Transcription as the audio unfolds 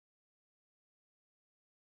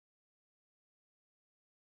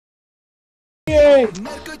Okay.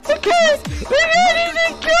 Okay.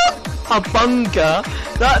 A bunker.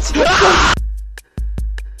 That's.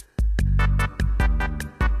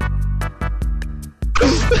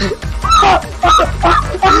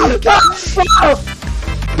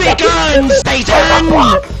 Big guns, Satan!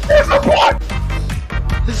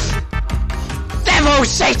 Devil,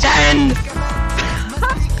 Satan!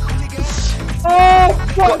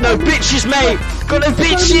 Oh, got no bitches, mate! Got no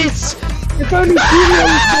bitches! It's only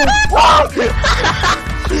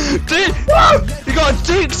Dude! You got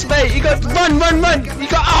dukes, mate! You got run! You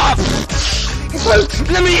got up!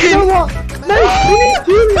 Let me in! You know what? No, we need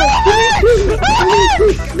Julius!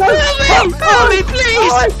 No, help me,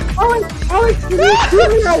 please! Alex, we need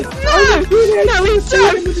Julius! No, we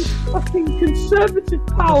don't! Fucking conservative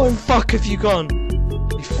powers! Fuck have you gone?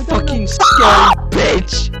 You fucking scary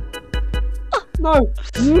bitch! No!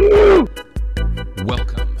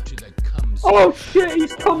 Welcome to the Comes. Oh shit,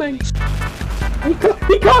 he's coming!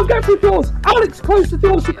 He can't get through doors! Alex, close the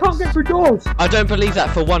doors, he can't get through doors! I don't believe that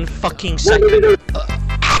for one fucking second.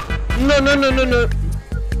 No.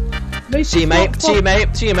 See you, mate.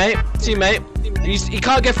 He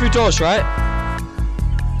can't get through doors, right?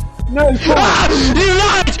 No, he can't! Ah, you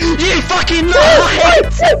lied! You fucking lied! No, wait,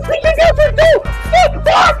 he can get through doors!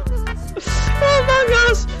 Fuck! Oh my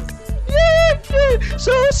gosh! Yeah!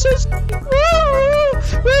 So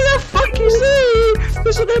where the fuck is he?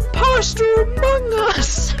 There's an imposter among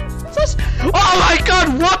us! Oh my god,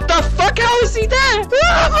 what the fuck? How is he there?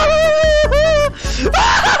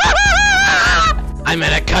 I'm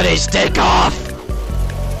gonna cut his dick off!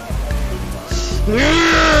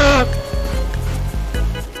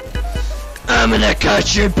 I'm gonna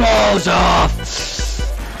cut your balls off!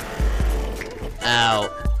 Ow.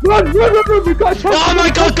 Run, we got to Oh my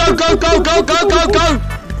god, go!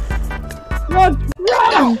 Run!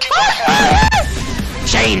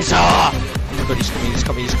 Chainsaw! Oh my god, he's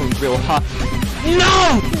coming real hard.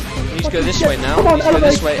 No! We need to go this way now. Come on, we need to go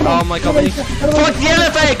this way. elevator, Oh my god, we need to... Fuck the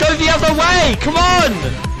elevator! Go the other way! Come on!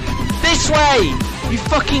 This way! You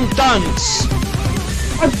fucking dunce!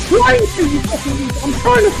 I'm trying to, you fucking... I'm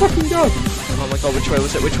trying to fucking go! Oh my god, which way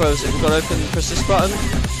was it? We've got to open and press this button.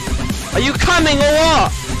 Are you coming or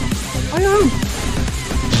what? I am!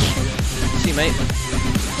 See, mate.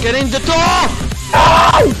 Get in the door!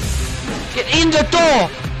 No! Get in the door!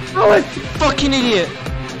 Alex! Fucking idiot!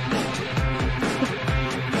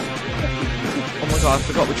 Oh my god, I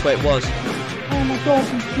forgot which way it was. Oh my god,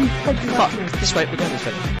 he's fucking Fuck, at me. this way, we're going this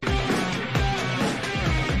way.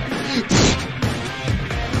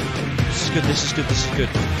 This is good.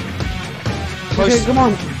 Close. Okay, come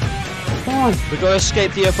on. We gotta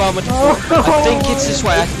escape the Obama. Oh, I think it's this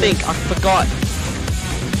way, I forgot.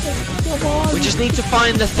 Come on. We just need to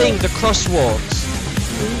find the thing, the crosswalks.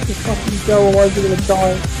 We need to fucking go, otherwise we're gonna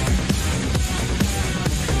die.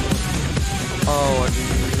 Oh, I do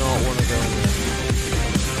not want to go in there.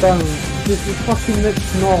 Don't. This is fucking,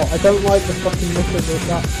 it's not. I don't like the fucking look of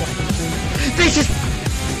that fucking thing. This is...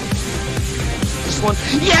 This one.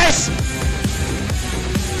 Yes!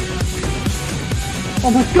 Oh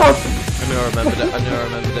my god! I knew I remembered it.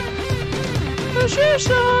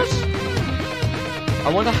 I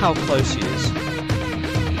wonder how close he is.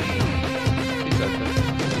 He's open.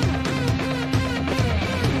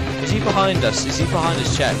 Is he behind us?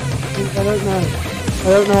 Check. I don't know.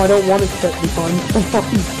 I don't want to check behind. I'm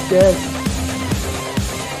fucking scared.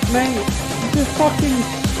 Mate, this is fucking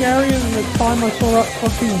scarier than the time I saw that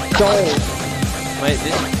fucking doll. Mate,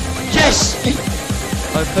 this... Yes!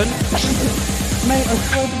 Open. Mate, I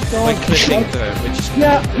saw the doll. We're clicking through it, we're just...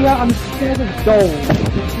 Yeah, I'm scared of dolls.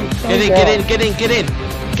 So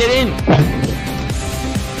Get in!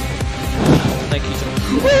 Thank you.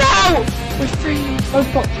 We're out! We're free! I've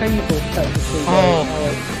got chainsaws technically. Oh.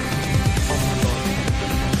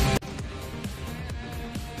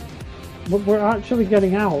 We're actually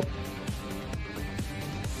getting out.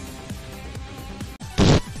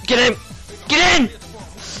 Get in!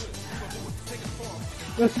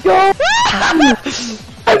 Let's go!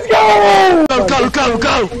 Let's go!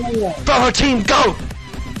 Go! Bravo team, go!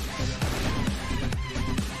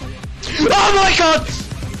 Oh my god!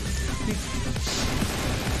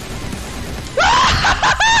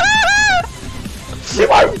 You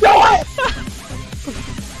won't do it!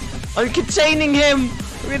 I'm containing him!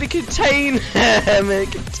 I'm gonna contain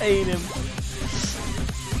him!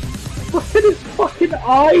 Look at his fucking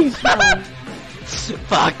eyes, man!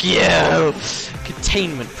 Fuck you!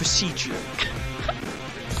 Containment procedure.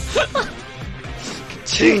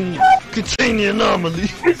 Contain the anomaly.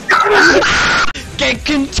 Get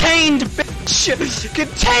contained, bitch!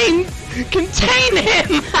 Contain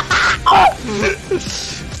him!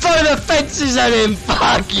 throw the fences at him!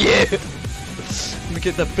 Fuck you! Let me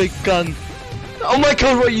get the big gun. Oh my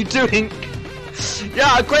god, what are you doing?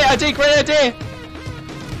 Yeah, great idea, great idea!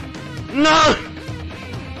 No!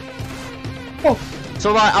 Oh. It's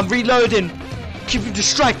alright, I'm reloading. Keep you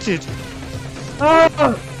distracted.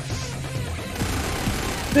 Ah!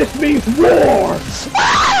 This means war!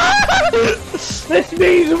 This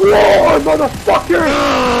means war, motherfucker!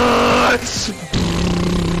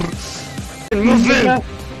 Move in!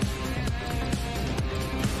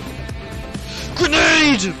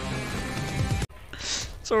 Grenade!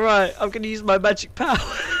 It's alright, I'm gonna use my magic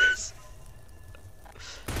powers.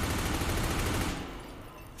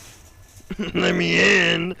 Let me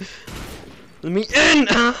in! Let me in!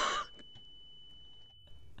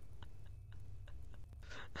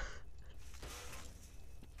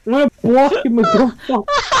 I'm gonna block him with your fuck.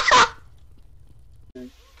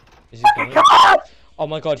 Is he coming? Oh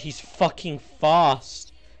my god, he's fucking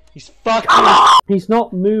fast. He's fucking. He's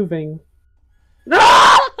not moving.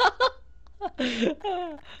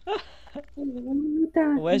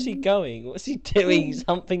 Where's he going? What's he doing? He's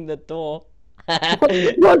humping the door. What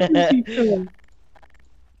is he doing?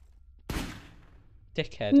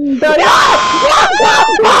 Dickhead.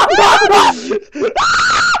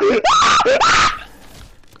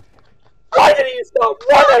 Why did he stop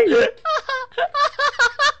running?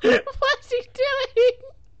 What's he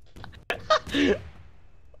doing?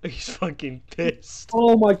 He's fucking pissed.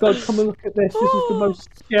 Oh my god, come and look at this. This is the most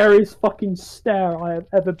scariest fucking stare I have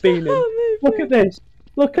ever been in. Look at this.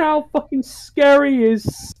 Look how fucking scary he is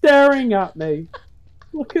staring at me.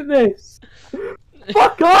 Look at this.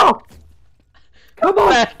 Fuck off! Come on!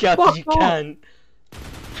 Back up, fuck you off. can.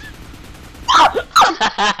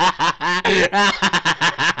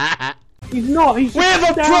 He's not, he's We have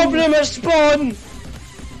a problem at spawn!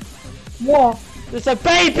 What? There's a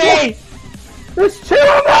baby! There's two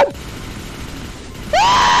of them!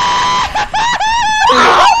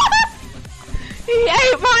 He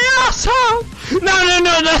ate my asshole! No!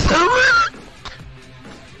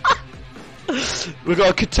 We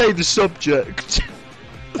gotta contain the subject.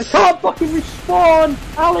 I can't fucking respawn!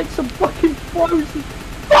 Alex, I'm fucking frozen!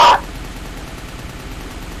 Fuck!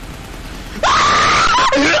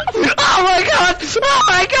 Oh my god! Oh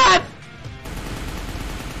my god!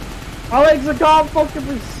 Alex, I can't fucking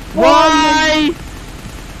respawn! Why?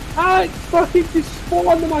 Alex, fucking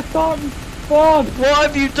despawn them, I can't respawn! What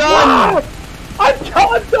have you done?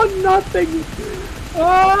 I've done nothing!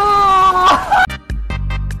 Ah!